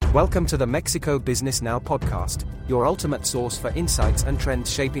Welcome to the Mexico Business Now podcast, your ultimate source for insights and trends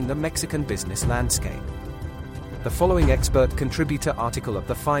shaping the Mexican business landscape. The following expert contributor article of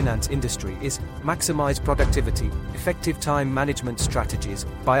the finance industry is Maximize Productivity, Effective Time Management Strategies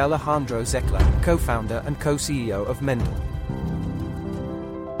by Alejandro Zecler, co-founder and co-CEO of Mendel.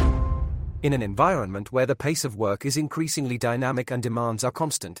 In an environment where the pace of work is increasingly dynamic and demands are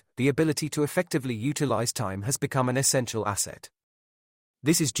constant, the ability to effectively utilize time has become an essential asset.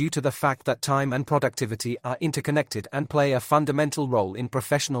 This is due to the fact that time and productivity are interconnected and play a fundamental role in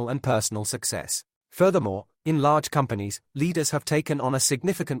professional and personal success. Furthermore, in large companies, leaders have taken on a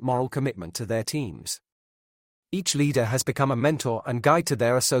significant moral commitment to their teams. Each leader has become a mentor and guide to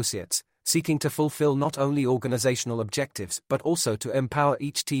their associates, seeking to fulfill not only organizational objectives but also to empower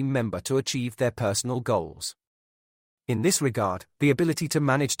each team member to achieve their personal goals. In this regard, the ability to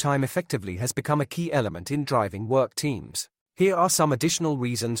manage time effectively has become a key element in driving work teams. Here are some additional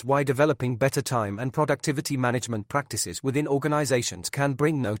reasons why developing better time and productivity management practices within organizations can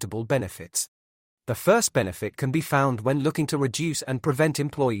bring notable benefits. The first benefit can be found when looking to reduce and prevent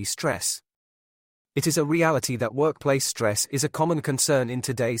employee stress. It is a reality that workplace stress is a common concern in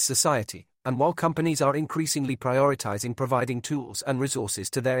today's society, and while companies are increasingly prioritizing providing tools and resources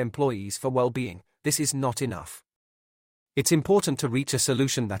to their employees for well-being, this is not enough. It's important to reach a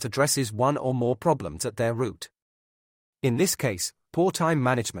solution that addresses one or more problems at their root. In this case, poor time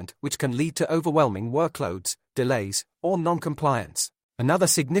management, which can lead to overwhelming workloads, delays, or non-compliance. Another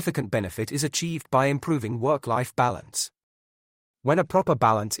significant benefit is achieved by improving work-life balance. When a proper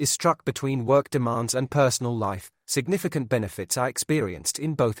balance is struck between work demands and personal life, significant benefits are experienced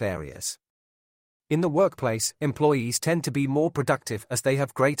in both areas. In the workplace, employees tend to be more productive as they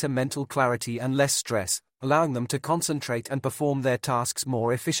have greater mental clarity and less stress, allowing them to concentrate and perform their tasks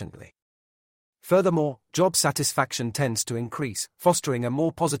more efficiently. Furthermore, job satisfaction tends to increase, fostering a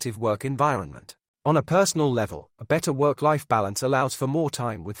more positive work environment. On a personal level, a better work-life balance allows for more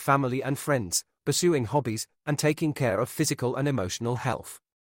time with family and friends, pursuing hobbies, and taking care of physical and emotional health.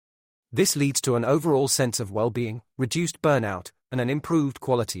 This leads to an overall sense of well-being, reduced burnout, and an improved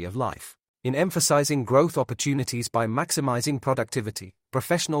quality of life. In emphasizing growth opportunities by maximizing productivity,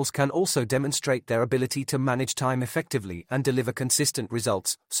 professionals can also demonstrate their ability to manage time effectively and deliver consistent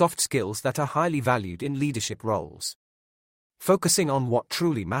results, soft skills that are highly valued in leadership roles. Focusing on what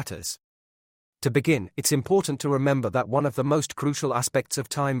truly matters. To begin, it's important to remember that one of the most crucial aspects of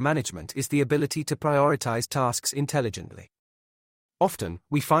time management is the ability to prioritize tasks intelligently. Often,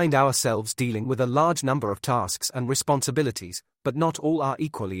 we find ourselves dealing with a large number of tasks and responsibilities, but not all are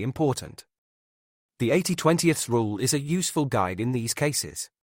equally important. The 80-20th rule is a useful guide in these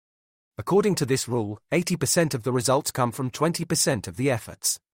cases. According to this rule, 80% of the results come from 20% of the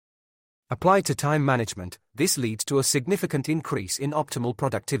efforts. Applied to time management, this leads to a significant increase in optimal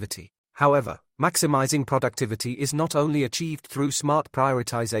productivity. However, maximizing productivity is not only achieved through smart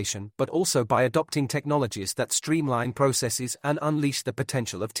prioritization but also by adopting technologies that streamline processes and unleash the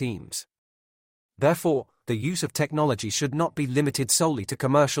potential of teams. Therefore, the use of technology should not be limited solely to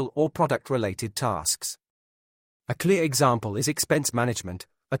commercial or product-related tasks. A clear example is expense management,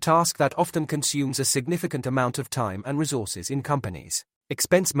 a task that often consumes a significant amount of time and resources in companies.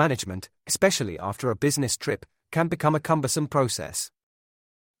 Expense management, especially after a business trip, can become a cumbersome process.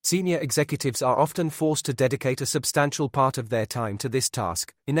 Senior executives are often forced to dedicate a substantial part of their time to this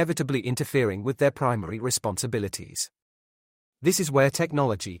task, inevitably interfering with their primary responsibilities. This is where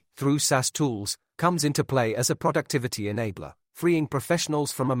technology, through SaaS tools, comes into play as a productivity enabler, freeing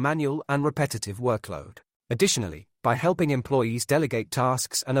professionals from a manual and repetitive workload. Additionally, by helping employees delegate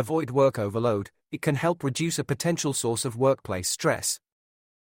tasks and avoid work overload, it can help reduce a potential source of workplace stress.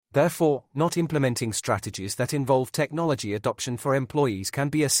 Therefore, not implementing strategies that involve technology adoption for employees can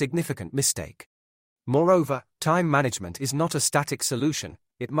be a significant mistake. Moreover, time management is not a static solution.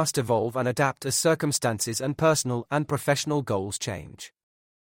 It must evolve and adapt as circumstances and personal and professional goals change.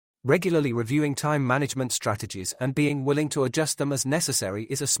 Regularly reviewing time management strategies and being willing to adjust them as necessary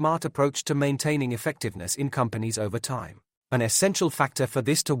is a smart approach to maintaining effectiveness in companies over time. An essential factor for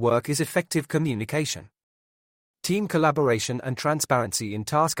this to work is effective communication. Team collaboration and transparency in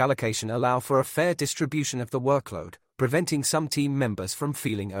task allocation allow for a fair distribution of the workload, preventing some team members from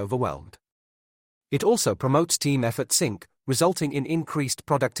feeling overwhelmed. It also promotes team effort sync, resulting in increased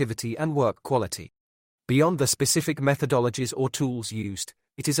productivity and work quality. Beyond the specific methodologies or tools used,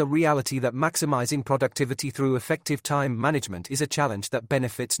 it is a reality that maximizing productivity through effective time management is a challenge that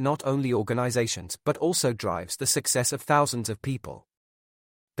benefits not only organizations but also drives the success of thousands of people.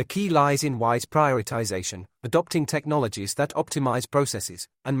 The key lies in wise prioritization, adopting technologies that optimize processes,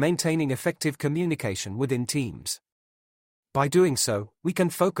 and maintaining effective communication within teams. By doing so, we can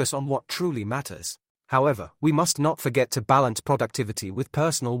focus on what truly matters. However, we must not forget to balance productivity with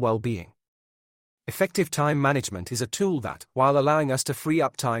personal well-being. Effective time management is a tool that, while allowing us to free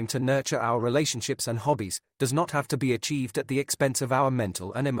up time to nurture our relationships and hobbies, does not have to be achieved at the expense of our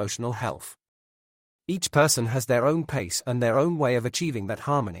mental and emotional health. Each person has their own pace and their own way of achieving that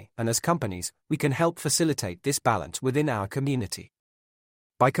harmony, and as companies, we can help facilitate this balance within our community.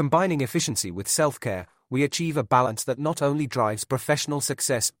 By combining efficiency with self-care, we achieve a balance that not only drives professional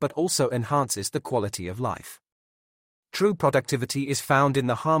success but also enhances the quality of life. True productivity is found in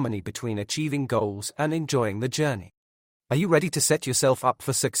the harmony between achieving goals and enjoying the journey. Are you ready to set yourself up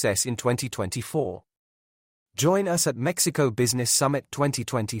for success in 2024? Join us at Mexico Business Summit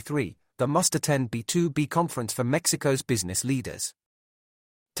 2023, the must-attend B2B conference for Mexico's business leaders.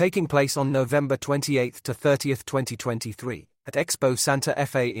 Taking place on November 28th to 30th, 2023, at Expo Santa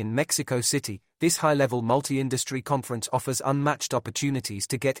Fe in Mexico City, this high-level multi-industry conference offers unmatched opportunities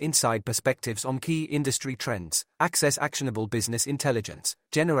to get inside perspectives on key industry trends, access actionable business intelligence,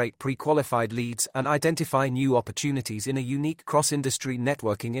 generate pre-qualified leads, and identify new opportunities in a unique cross-industry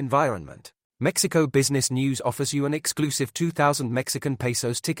networking environment. Mexico Business News offers you an exclusive 2,000 Mexican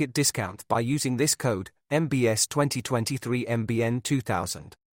pesos ticket discount by using this code, MBS 2023 MBN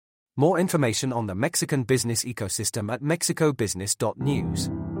 2000. More information on the Mexican business ecosystem at mexicobusiness.news.